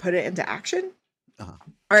ever put it into action.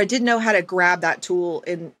 Or I didn't know how to grab that tool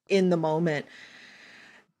in the moment.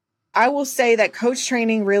 I will say that coach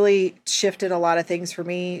training really shifted a lot of things for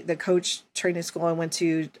me. The coach training school I went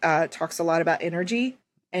to talks a lot about energy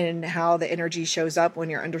and how the energy shows up when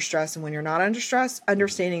you're under stress and when you're not under stress.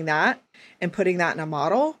 Understanding that and putting that in a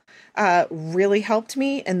model really helped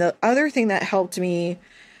me. And the other thing that helped me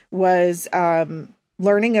was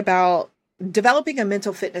learning about developing a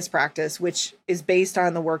mental fitness practice, which is based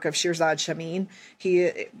on the work of Shirzad Shamin. He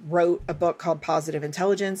wrote a book called Positive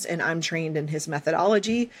Intelligence, and I'm trained in his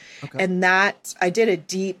methodology. Okay. And that I did a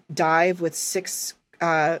deep dive with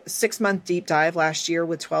 6-month deep dive last year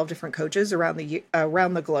with 12 different coaches around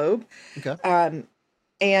the globe. Okay.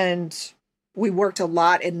 And we worked a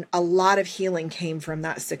lot, and a lot of healing came from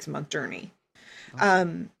that 6-month journey. Okay.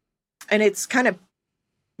 And it's kind of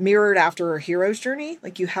mirrored after a hero's journey.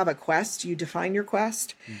 Like, you have a quest, you define your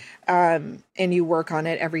quest, and you work on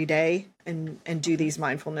it every day and do these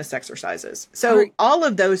mindfulness exercises. So all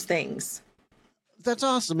of those things. That's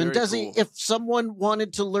awesome. Very and Desi, cool. If someone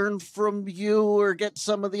wanted to learn from you or get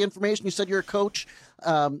some of the information, you said you're a coach.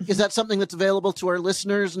 Is that something that's available to our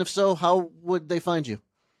listeners? And if so, how would they find you?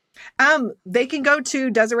 They can go to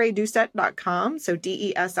DesireeDoucette.com. So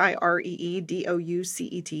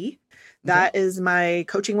DesireeDoucet. That is my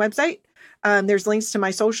coaching website. There's links to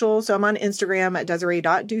my social. So I'm on Instagram at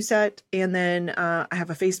Desiree.Doucette. And then I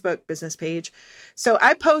have a Facebook business page. So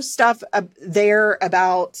I post stuff there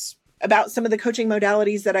about some of the coaching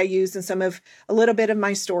modalities that I use and a little bit of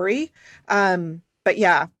my story. But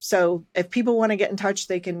yeah, so if people want to get in touch,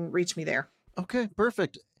 they can reach me there. Okay,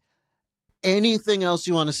 perfect. Anything else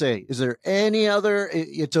you want to say? Is there any other?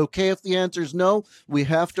 It's okay if the answer is no. We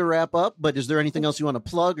have to wrap up, but is there anything else you want to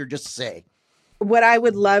plug or just say? What I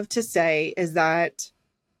would love to say is that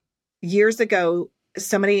years ago,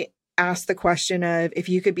 somebody asked the question of, if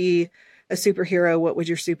you could be a superhero, what would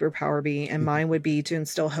your superpower be? And mine would be to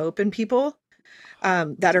instill hope in people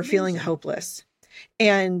that are feeling hopeless.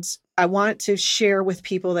 And I want to share with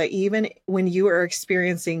people that even when you are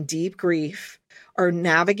experiencing deep grief or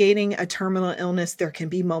navigating a terminal illness, there can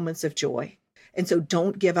be moments of joy. And so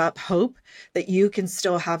don't give up hope that you can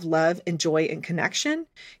still have love and joy and connection,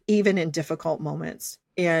 even in difficult moments.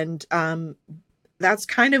 And that's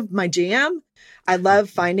kind of my jam. I love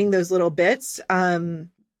finding those little bits. And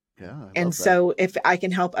so if I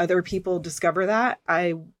can help other people discover that,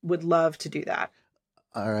 I would love to do that.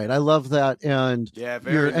 All right. I love that. And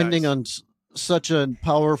you're ending on such a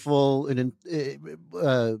powerful and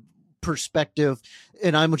perspective.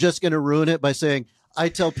 And I'm just going to ruin it by saying, I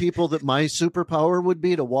tell people that my superpower would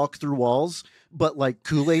be to walk through walls, but like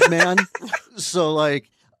Kool-Aid Man. So like,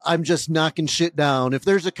 I'm just knocking shit down. If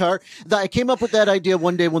there's a car, I came up with that idea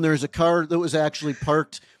one day when there was a car that was actually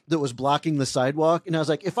parked that was blocking the sidewalk. And I was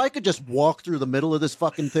like, if I could just walk through the middle of this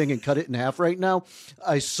fucking thing and cut it in half right now,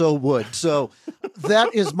 I so would. So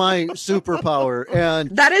that is my superpower. And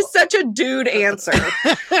that is such a dude answer.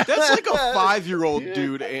 That's like a 5-year-old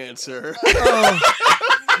dude answer.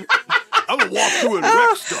 I'm going to walk through and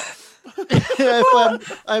wreck stuff.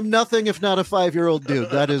 I'm nothing if not a 5-year-old dude.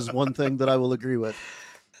 That is one thing that I will agree with.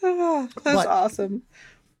 That's awesome.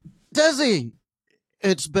 Desi,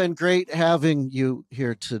 it's been great having you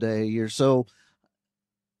here today. You're so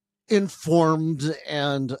informed,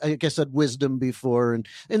 and I guess I said wisdom before, and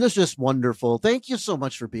it's just wonderful. Thank you so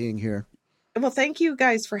much for being here. Well, thank you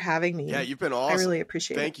guys for having me. Yeah, you've been awesome. I really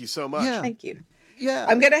appreciate it. Thank you so much. Yeah. Thank you. Yeah.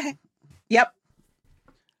 I'm going to, yep.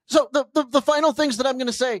 So the final things that I'm going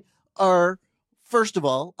to say are, first of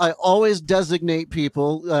all, I always designate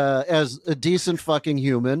people as a decent fucking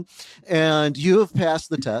human, and you have passed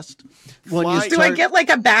the test. When you Fly- Do I get like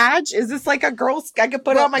a badge? Is this like a Girl Scout? I could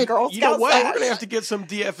put it on my Girl Scout You know what? We're badge? gonna have to get some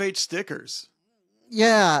DFH stickers.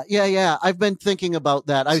 Yeah. I've been thinking about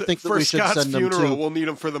that. I think that for we should Scott's send them funeral, to. we'll need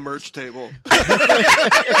them for the merch table.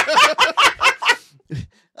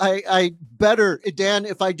 I better, Dan,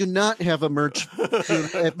 if I do not have a merch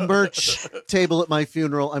table at my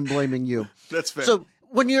funeral, I'm blaming you. That's fair. So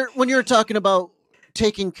when you're talking about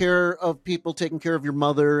taking care of people, taking care of your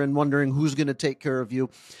mother, and wondering who's going to take care of you,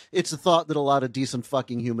 it's a thought that a lot of decent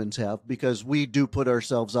fucking humans have, because we do put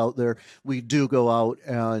ourselves out there. We do go out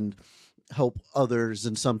and help others,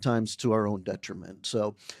 and sometimes to our own detriment.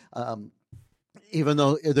 So even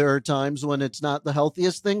though there are times when it's not the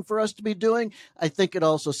healthiest thing for us to be doing, I think it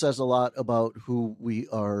also says a lot about who we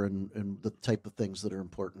are and the type of things that are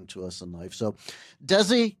important to us in life. So,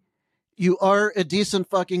 Desi, you are a decent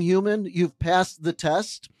fucking human. You've passed the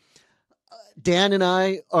test. Dan and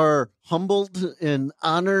I are humbled and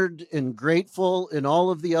honored and grateful, and all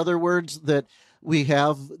of the other words that we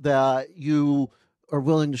have, that you are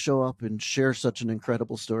willing to show up and share such an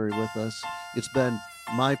incredible story with us. It's been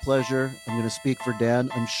my pleasure. I'm going to speak for Dan.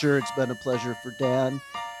 I'm sure it's been a pleasure for Dan.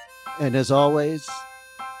 And as always,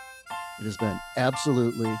 it has been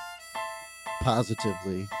absolutely,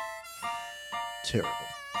 positively terrible.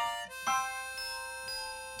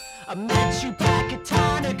 I met you back at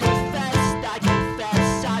Tonic Fest. I